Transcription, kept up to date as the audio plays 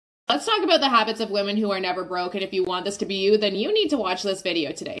Let's talk about the habits of women who are never broke, and if you want this to be you, then you need to watch this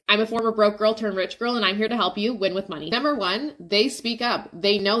video today. I'm a former broke girl turned rich girl, and I'm here to help you win with money. Number one, they speak up.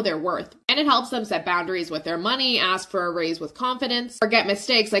 They know their worth, and it helps them set boundaries with their money, ask for a raise with confidence, or get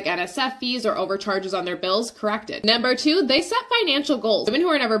mistakes like NSF fees or overcharges on their bills corrected. Number two, they set financial goals. Women who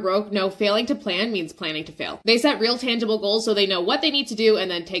are never broke know failing to plan means planning to fail. They set real tangible goals so they know what they need to do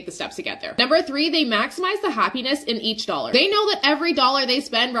and then take the steps to get there. Number three, they maximize the happiness in each dollar. They know that every dollar they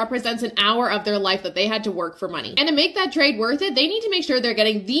spend represents an hour of their life that they had to work for money. And to make that trade worth it, they need to make sure they're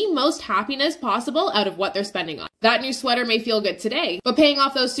getting the most happiness possible out of what they're spending on. That new sweater may feel good today, but paying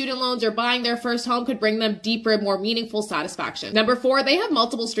off those student loans or buying their first home could bring them deeper, more meaningful satisfaction. Number four, they have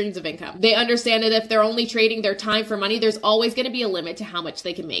multiple streams of income. They understand that if they're only trading their time for money, there's always going to be a limit to how much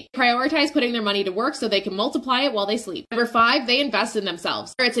they can make. Prioritize putting their money to work so they can multiply it while they sleep. Number five, they invest in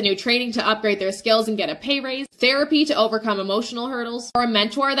themselves. Whether it's a new training to upgrade their skills and get a pay raise, therapy to overcome emotional hurdles, or a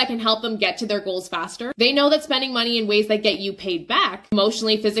mentor that can help them get to their goals faster. They know that spending money in ways that get you paid back,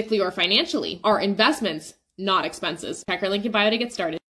 emotionally, physically, or financially, are investments, not expenses. Check our link in bio to get started.